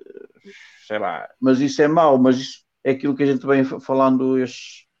e sei lá, mas isso é mau, mas isso é aquilo que a gente vem falando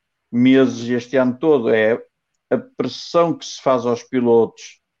estes meses, este ano todo, é a pressão que se faz aos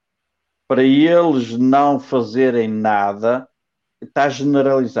pilotos para eles não fazerem nada está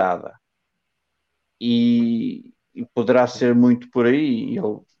generalizada e poderá ser muito por aí.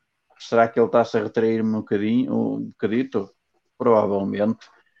 Será que ele está-se a retrair um bocadito? Provavelmente.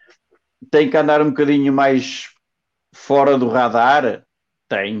 Tem que andar um bocadinho mais fora do radar?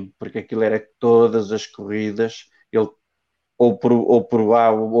 Tem, porque aquilo era todas as corridas, ele ou por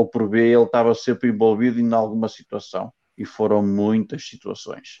A ou por B, ele estava sempre envolvido em alguma situação. E foram muitas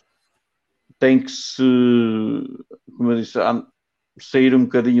situações. Tem que como eu disse, sair um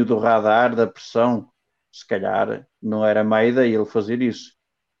bocadinho do radar, da pressão. Se calhar não era má ideia ele fazer isso.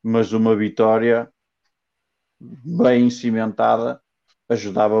 Mas uma vitória bem cimentada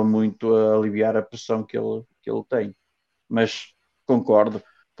ajudava muito a aliviar a pressão que ele tem. Mas concordo,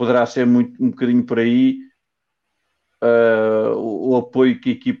 poderá ser um bocadinho por aí. O apoio que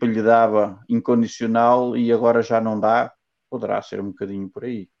a equipa lhe dava incondicional e agora já não dá, poderá ser um bocadinho por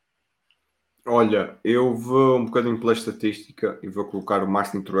aí. Olha, eu vou um bocadinho pela estatística e vou colocar o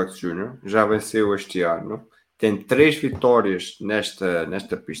Martin Truex Jr. Já venceu este ano. Tem 3 vitórias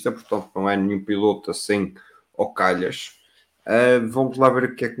nesta pista, portanto não é nenhum piloto assim ao calhas. Vamos lá ver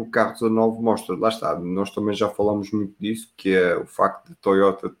o que é que o carro 19 mostra. Lá está, nós também já falamos muito disso, que é o facto de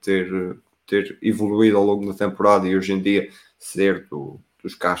Toyota ter evoluído ao longo da temporada e hoje em dia ser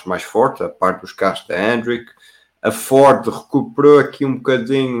dos carros mais fortes, a parte dos carros da Hendrick. A Ford recuperou aqui um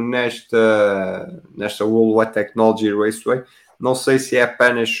bocadinho nesta Worldwide Technology Raceway. Não sei se é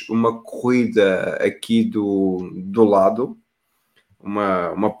apenas uma corrida aqui do lado,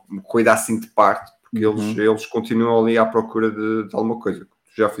 uma corrida assim de parte, porque eles continuam ali à procura de alguma coisa.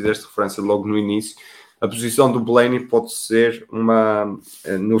 Tu já fizeste referência logo no início. A posição do Blaney pode ser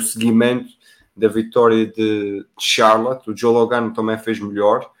no seguimento da vitória de Charlotte. O Joe Logano também fez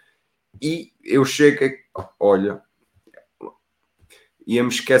melhor. E eu chego olha, ia-me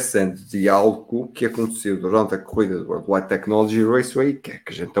esquecendo de algo que aconteceu durante a corrida do Worldwide Technology Raceway, que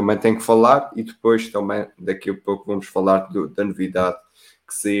a gente também tem que falar, e depois também daqui a pouco vamos falar da novidade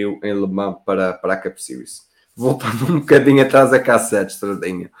que saiu em Le Mans para a Cup Series. Voltando um bocadinho atrás a K7,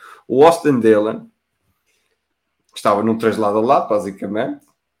 Estradinha. O Austin Dillon estava num 3 lado a lado, basicamente,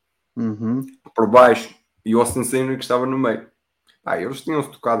 por baixo, e o Austin Cindric estava no meio. Eles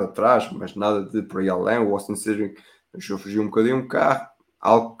tinham-se tocado atrás, mas nada de por aí além. O Austin Cindric deixou fugir um bocadinho um carro,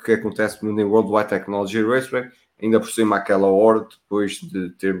 algo que acontece no Worldwide Technology Raceway, ainda por cima aquela hora, depois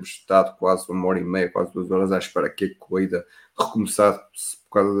de termos estado quase 1h30, quase 2 horas à espera que a corrida recomeçasse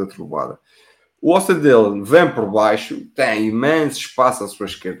por causa da trovada. O Austin Dillon vem por baixo, tem imenso espaço à sua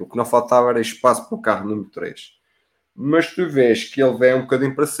esquerda, o que não faltava era espaço para o carro número 3. Mas tu vês que ele vem um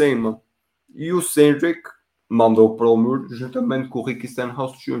bocadinho para cima, e o Cindric mandou para o muro juntamente com o Ricky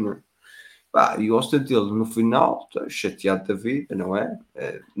Stenhouse Jr. E o Austin Dillon no final está chateado da vida, não é?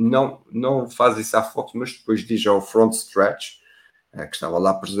 Não faz isso à foto, mas depois diz ao front stretch, que estava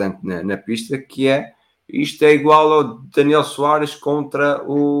lá presente na pista, que isto é igual ao Daniel Soares contra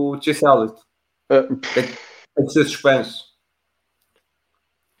o Chase Elliott. Tem que ser suspenso.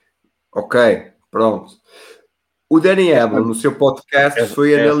 Ok, pronto. O Danny Hamlin, no seu podcast,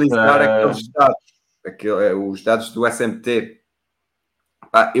 foi analisar aqueles dados, os dados do SMT.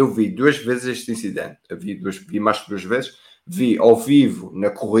 Eu vi 2 vezes este incidente. Vi mais de 2 vezes. Vi ao vivo na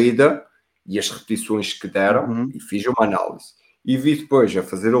corrida e as repetições que deram e fiz uma análise. E vi depois a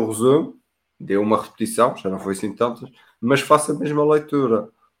fazer o resumo, deu uma repetição, já não foi assim tantas, mas faço a mesma leitura.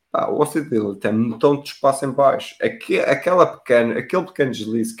 O Austin Dillon tem um montão de espaço em baixo. Aquele pequeno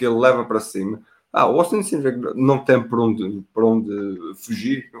deslize que ele leva para cima. O Austin Cindric não tem por onde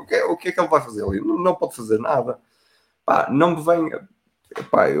fugir. O que é que ele vai fazer ali? Não pode fazer nada. Não me venha.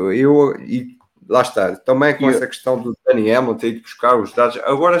 E lá está. Também com essa questão do Danny Hamlin ter ido buscar os dados.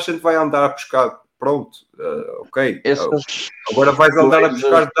 Agora a gente vai andar a buscar. Pronto. Ok. Agora vais andar a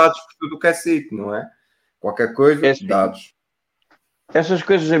buscar dados por tudo o que é sítio, não é? Qualquer coisa, dados. Essas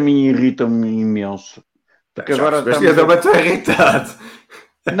coisas a mim irritam-me imenso. Porque agora eu também estou irritado.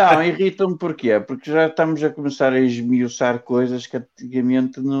 Não, irritam-me porquê? Porque já estamos a começar a esmiuçar coisas que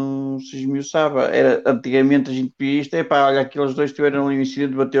antigamente não se esmiuçava. Antigamente a gente via isto, olha, aqueles dois tiveram ali um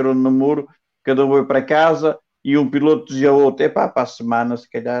incidente, bateram no muro, cada um foi para casa e um piloto dizia ao outro, para a semana se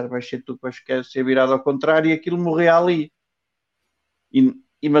calhar vais ser tu que vais ser virado ao contrário e aquilo morria ali.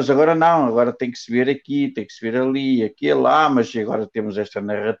 Mas agora não, agora tem que se ver aqui, tem que se ver ali, aquele lá, mas agora temos esta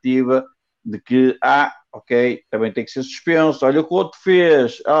narrativa de que, ok, também tem que ser suspenso, olha o que o outro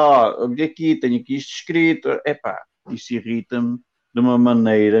fez, olha aqui, tenho aqui isto escrito, isso irrita-me de uma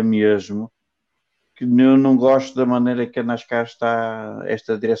maneira mesmo, que eu não gosto da maneira que a NASCAR está,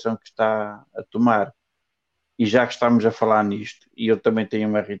 esta direção que está a tomar. E já que estamos a falar nisto, e eu também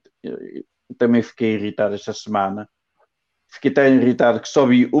também fiquei irritado esta semana, fiquei tão irritado que só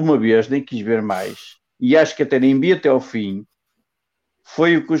vi uma vez, nem quis ver mais, e acho que até nem vi até ao fim,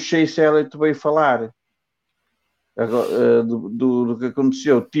 foi o que o Chase Elliott veio falar do que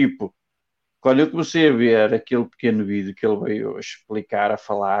aconteceu. Tipo, quando eu comecei a ver aquele pequeno vídeo que ele veio explicar, a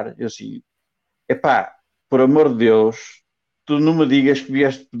falar, eu assim, por amor de Deus, tu não me digas que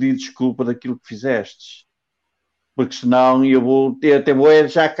vieste pedir desculpa daquilo que fizestes, porque senão eu vou-te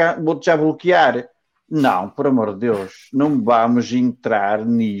já bloquear. Não, por amor de Deus, não vamos entrar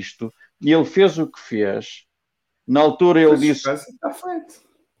nisto. E ele fez o que fez. Na altura ele disse... Está feito.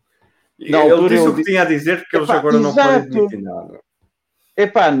 Ele disse o que tinha a dizer, porque eles agora não podem admitir nada.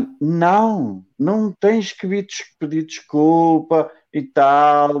 Não tens que pedir desculpa e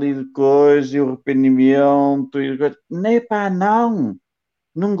tal, e coisa, e o arrependimento.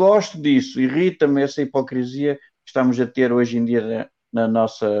 Não gosto disso. Irrita-me essa hipocrisia que estamos a ter hoje em dia na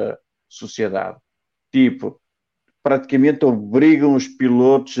nossa sociedade. Tipo, praticamente obrigam os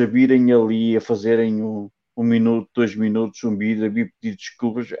pilotos a virem ali, a fazerem um minuto, 2 minutos, um vídeo, a vir pedir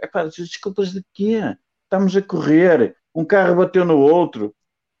desculpas. Desculpas de quê? Estamos a correr. Um carro bateu no outro.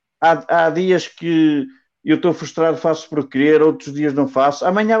 Há dias que eu estou frustrado, faço por querer, outros dias não faço.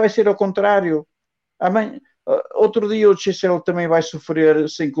 Amanhã vai ser ao contrário. Outro dia o Chessel também vai sofrer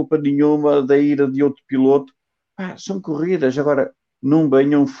sem culpa nenhuma da ira de outro piloto. São corridas. Agora, não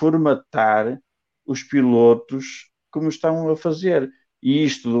venham formatar os pilotos como estão a fazer. E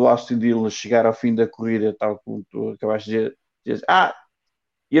isto do Austin Dillon chegar ao fim da corrida, tal como tu acabaste de dizer,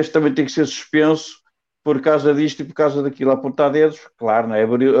 este também tem que ser suspenso por causa disto e por causa daquilo, apontar dedos. Claro, não é?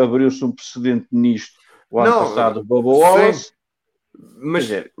 Abriu-se um precedente nisto o ano Não, passado, o Bubba sim, Wallace. Quer mas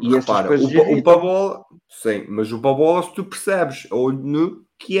dizer, e estas repara, coisas o irritam-me. Babola, sim, mas o Babola, se tu percebes, ou no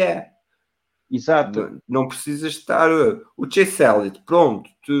que é. Exato. Não precisas estar. O Chase Elliott, pronto,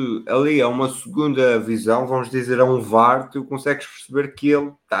 tu ali é uma segunda visão, vamos dizer, a um VAR, tu consegues perceber que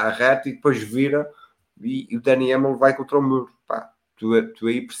ele está reto e depois vira e o Danny Hamlin vai contra o muro. Pá, tu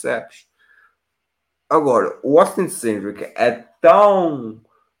aí percebes. Agora, o Austin Cindric é tão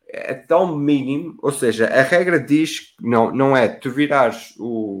mínimo, ou seja, a regra diz que não é tu virares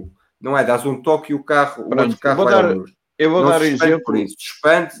o. Não é, dás um toque e o outro Pronto, carro vai ao muro. eu vou Não dar se um suspende por exemplo isso.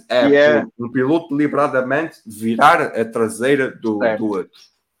 Suspende é que é por um piloto deliberadamente virar a traseira do certo. outro.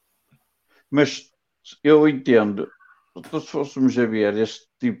 Mas eu entendo. Então, se fôssemos a ver este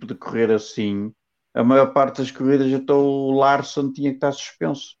tipo de correr assim, a maior parte das corridas, então o Larson tinha que estar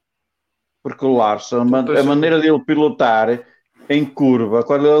suspenso. Porque o Larson, Tu a tens- maneira dele pilotar em curva,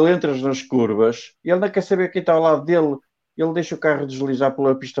 quando ele entra nas curvas, ele não quer saber quem está ao lado dele. Ele deixa o carro deslizar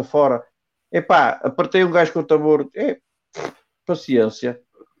pela pista fora. Epá, apertei um gajo com o tambor. Paciência.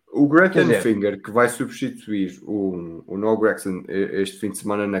 O Quer Grant dizer, Finger, que vai substituir o Noah Gragson este fim de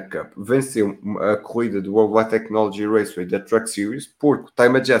semana na Cup, venceu a corrida do Worldwide Technology Raceway da Truck Series, porque o Time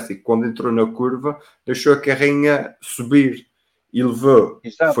Majestic, quando entrou na curva, deixou a carrinha subir e levou.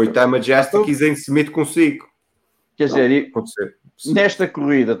 Foi exato. Time Majestic Então, e Zane Smith consigo. quer Não, dizer, acontecer. nesta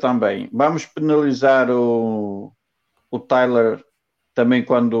corrida também, vamos penalizar o Tyler também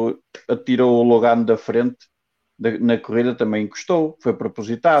quando atirou o Logano da frente na corrida, também encostou, foi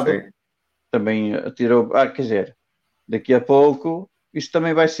propositado, Sim. também atirou. Quer dizer, daqui a pouco isto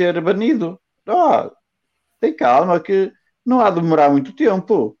também vai ser banido. Tem calma, que não há de demorar muito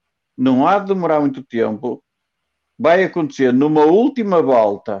tempo. Não há de demorar muito tempo. Vai acontecer numa última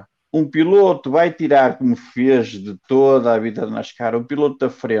volta. Um piloto vai tirar, como fez de toda a vida de NASCAR, um piloto da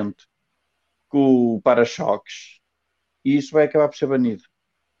frente com o para-choques e isso vai acabar por ser banido.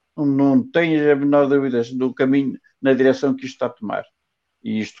 Não tenhas a menor dúvida do caminho, na direção que isto está a tomar.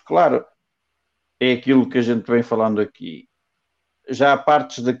 E isto, claro, é aquilo que a gente vem falando aqui. Já há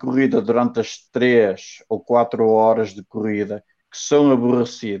partes da corrida durante as 3 ou 4 horas de corrida que são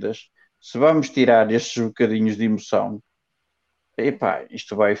aborrecidas. Se vamos tirar estes bocadinhos de emoção, epá,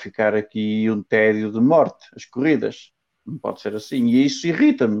 isto vai ficar aqui um tédio de morte, as corridas. Não pode ser assim. E isso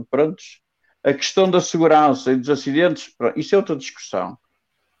irrita-me, prontos. A questão da segurança e dos acidentes, pronto, isso é outra discussão.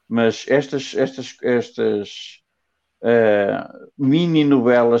 Mas estas mini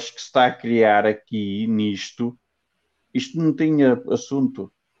novelas que se está a criar aqui nisto, isto não tinha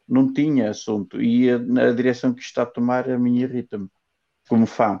assunto. Não tinha assunto. E a direção que isto está a tomar a mim irrita-me. Como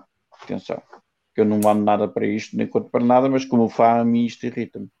fã, atenção. Que eu não mando nada para isto, nem conto para nada, mas como fã, a mim isto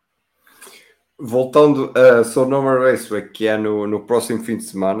irrita-me. Voltando a Sonoma Raceway, que é no próximo fim de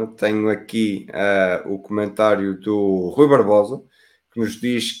semana, tenho aqui o comentário do Rui Barbosa, que nos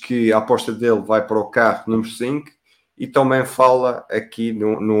diz que a aposta dele vai para o carro número 5 e também fala aqui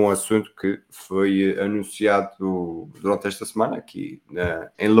num assunto que foi anunciado durante esta semana, aqui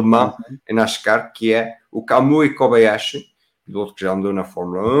em Le Mans, em NASCAR, que é o Kamui Kobayashi, piloto que já andou na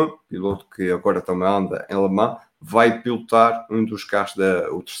Fórmula 1, piloto que agora também anda em Le Mans, vai pilotar um dos carros,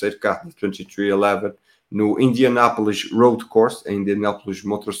 o terceiro carro da 2311 no Indianapolis Road Course, em Indianapolis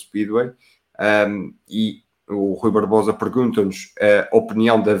Motor Speedway, e o Rui Barbosa pergunta-nos a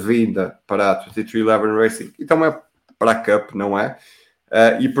opinião da vinda para a 2311 Racing e também para a Cup, não é?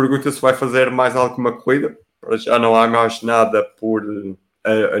 E pergunta se vai fazer mais alguma corrida. Para já não há mais nada por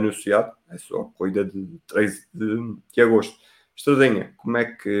anunciado, é só a corrida de 13 de agosto. Estradinha, como é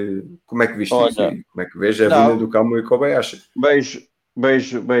que viste isso Olha, e como é que vês a vinda não, do Kamui Kobayashi? beijo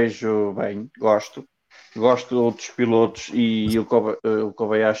bem, gosto. Gosto de outros pilotos e o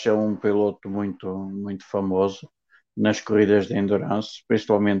Kobayashi é um piloto muito, muito famoso nas corridas de endurance,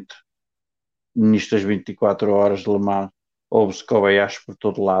 principalmente nestas 24 horas de Le Mans, houve-se Kobayashi por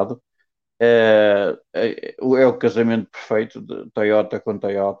todo lado. É o casamento perfeito de Toyota com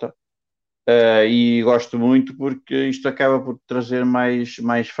Toyota. E gosto muito porque isto acaba por trazer mais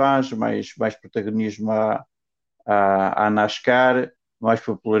fãs, mais protagonismo à NASCAR, mais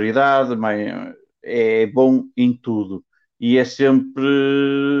popularidade, é bom em tudo. E é sempre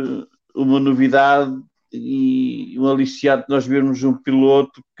uma novidade e um aliciado nós vermos um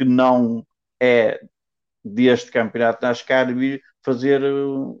piloto que não é deste campeonato NASCAR vir fazer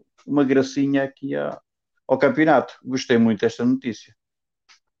uma gracinha aqui ao campeonato. Gostei muito desta notícia.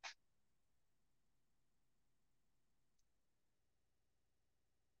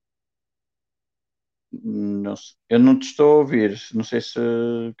 Não sei, eu não te estou a ouvir. Não sei se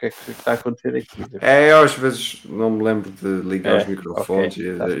o que é que está a acontecer aqui. Eu às vezes não me lembro de ligar os Ok, microfones.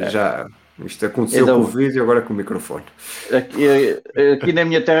 está certo. Já isto aconteceu com o Então, vídeo, agora com o microfone. aqui na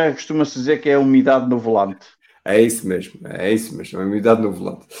minha terra costuma-se dizer que é a umidade no volante. É isso mesmo, a umidade no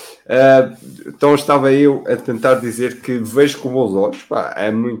volante. Então estava eu a tentar dizer que vejo com bons olhos, pá, é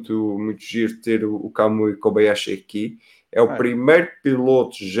muito giro ter o Kamui Kobayashi aqui. É o primeiro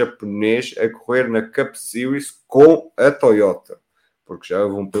piloto japonês a correr na Cup Series com a Toyota, porque já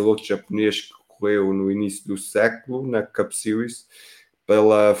houve um piloto japonês que correu no início do século na Cup Series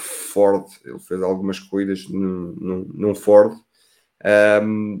pela Ford. Ele fez algumas corridas num Ford.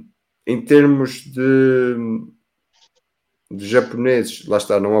 Em termos de japoneses, lá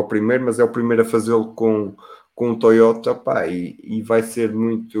está, não é o primeiro, mas é o primeiro a fazê-lo com o Toyota, pá, e vai ser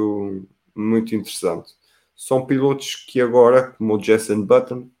muito interessante. São pilotos que agora, como o Jenson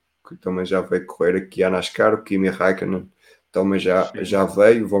Button, que também já veio correr aqui a NASCAR, o Kimi Raikkonen também já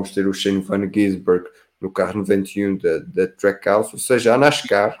veio, vamos ter o Shane Van Gisberg no carro 91 da Trackhouse, ou seja, a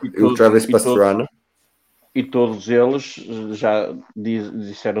NASCAR e o Travis Pastrana. E todos eles já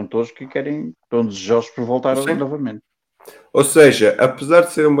disseram todos que estão desejosos por voltar novamente. Ou seja, apesar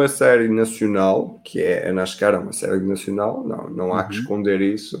de ser uma série nacional, que é a NASCAR, é uma série nacional, não há que esconder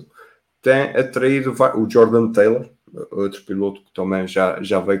isso, tem atraído o Jordan Taylor, outro piloto que também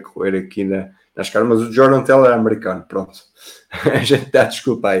já veio correr aqui na NASCAR, mas o Jordan Taylor é americano, pronto. A gente dá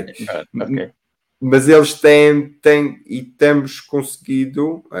desculpa aí. Okay. Mas eles têm e temos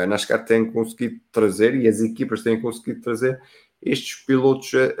conseguido, a NASCAR tem conseguido trazer, e as equipas têm conseguido trazer estes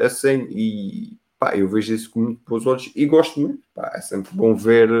pilotos assim, e pá, eu vejo isso com muito bons olhos e gosto muito, pá, é sempre bom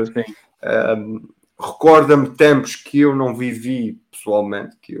ver. Recorda-me tempos que eu não vivi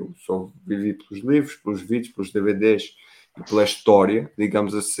pessoalmente, que eu só vivi pelos livros, pelos vídeos, pelos DVDs e pela história,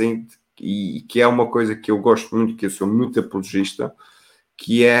 digamos assim, e que é uma coisa que eu gosto muito, que eu sou muito apologista,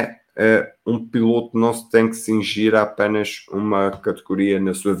 que é um piloto não se tem que cingir a apenas uma categoria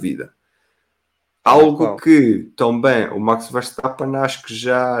na sua vida. Algo que também o Max Verstappen acho que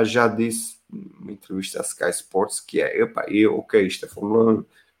já disse numa entrevista à Sky Sports, que é, isto é Fórmula 1,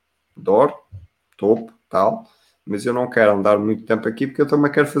 adoro, topo, tal, mas eu não quero andar muito tempo aqui porque eu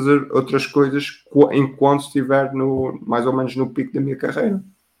também quero fazer outras coisas enquanto estiver mais ou menos no pico da minha carreira.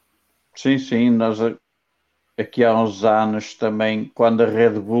 Sim, nós aqui há uns anos também, quando a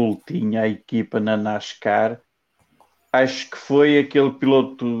Red Bull tinha a equipa na NASCAR, acho que foi aquele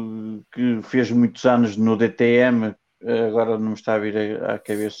piloto que fez muitos anos no DTM, agora não me está a vir à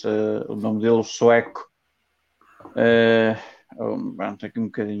cabeça o nome dele, o sueco. Tem aqui um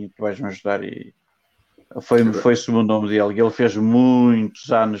bocadinho, tu vais-me ajudar. E foi o segundo nome dele. Ele fez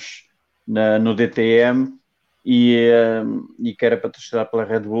muitos anos no DTM e que era patrocinado pela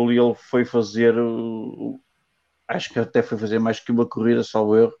Red Bull, e ele foi fazer acho que até foi fazer mais que uma corrida,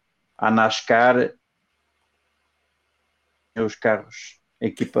 salvo erro, à NASCAR, os carros, a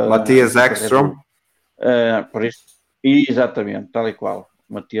equipa Matthias Ekstrom. Por isso, exatamente, tal e qual.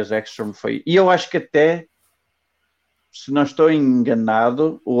 Matthias Ekstrom foi. E eu acho que até, se não estou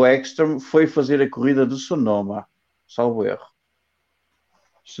enganado, o Ekstrom foi fazer a corrida do Sonoma, salvo erro.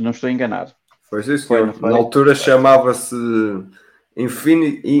 Se não estou enganado. Pois isso, foi, na altura chamava-se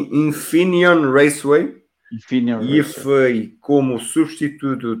Infineon Raceway. E foi como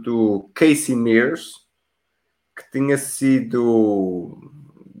substituto do Casey Mears, que tinha sido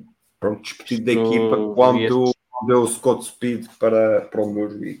despedido da equipa quando deu o Scott Speed para o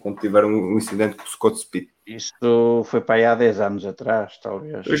muro e quando tiveram um incidente com o Scott Speed. Isto foi para aí há 10 anos atrás,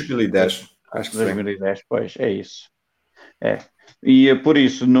 talvez. 2010, acho que 2010, sim. Pois, é isso. E por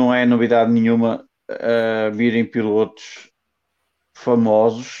isso não é novidade nenhuma virem pilotos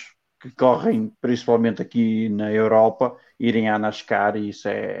famosos que correm principalmente aqui na Europa, irem à NASCAR, e isso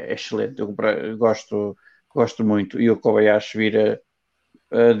é excelente. Eu gosto muito. E o Kobayashi vira,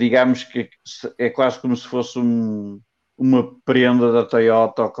 digamos que é quase como se fosse uma prenda da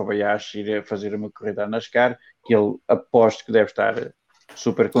Toyota ao Kobayashi ir fazer uma corrida à NASCAR, que ele aposto que deve estar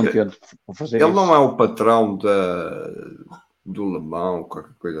super contente por fazer ele isso. Ele não é o patrão do Le Mans,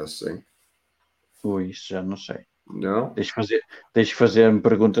 qualquer coisa assim? Isso já não sei. Não? Deixa de fazer-me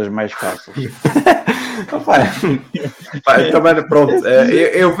perguntas mais fáceis. Também, pronto,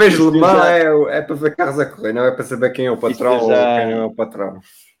 eu vejo Le Mans é para ver carros a correr, não é para saber quem é o patrão ou quem não é o patrão.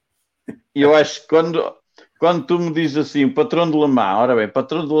 E eu acho que quando tu me dizes assim, o patrão de Le Mans, ora bem,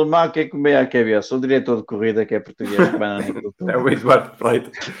 patrão de Le Mans, quem é que me vem à cabeça? O diretor de corrida que é português, que vai na É agricultura. o Eduardo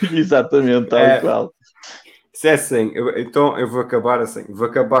Freitas. Exatamente, tal e qual. Se é assim, então eu vou acabar assim. Vou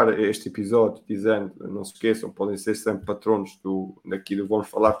acabar este episódio dizendo, não se esqueçam, podem ser sempre patronos daqui do Vamos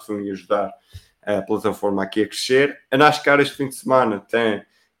Falar, que vão ajudar a plataforma aqui a crescer. A NASCAR este fim de semana tem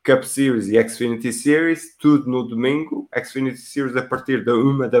Cup Series e Xfinity Series, tudo no domingo. Xfinity Series a partir da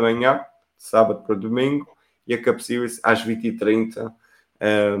 1 da manhã, sábado para domingo, e a Cup Series às 20h30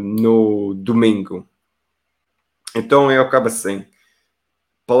 no domingo. Então eu acabo assim.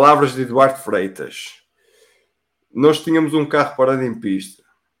 Palavras de Eduardo Freitas. Nós tínhamos um carro parado em pista,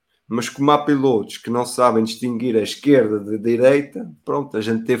 mas como há pilotos que não sabem distinguir a esquerda da direita, pronto, a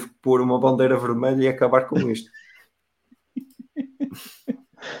gente teve que pôr uma bandeira vermelha e acabar com isto.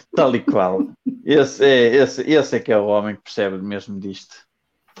 Tal e qual. Esse é que é o homem que percebe mesmo disto.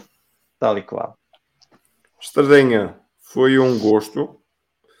 Tal e qual. Estradinha, foi um gosto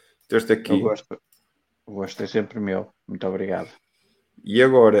ter-te aqui. O gosto é sempre meu. Muito obrigado. E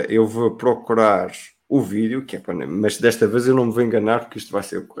agora eu vou procurar o vídeo, que é para... mas desta vez eu não me vou enganar porque isto vai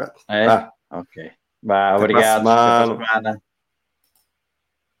ser o correto. É? Ok. Vá, Até para a obrigado. Até para a semana. semana.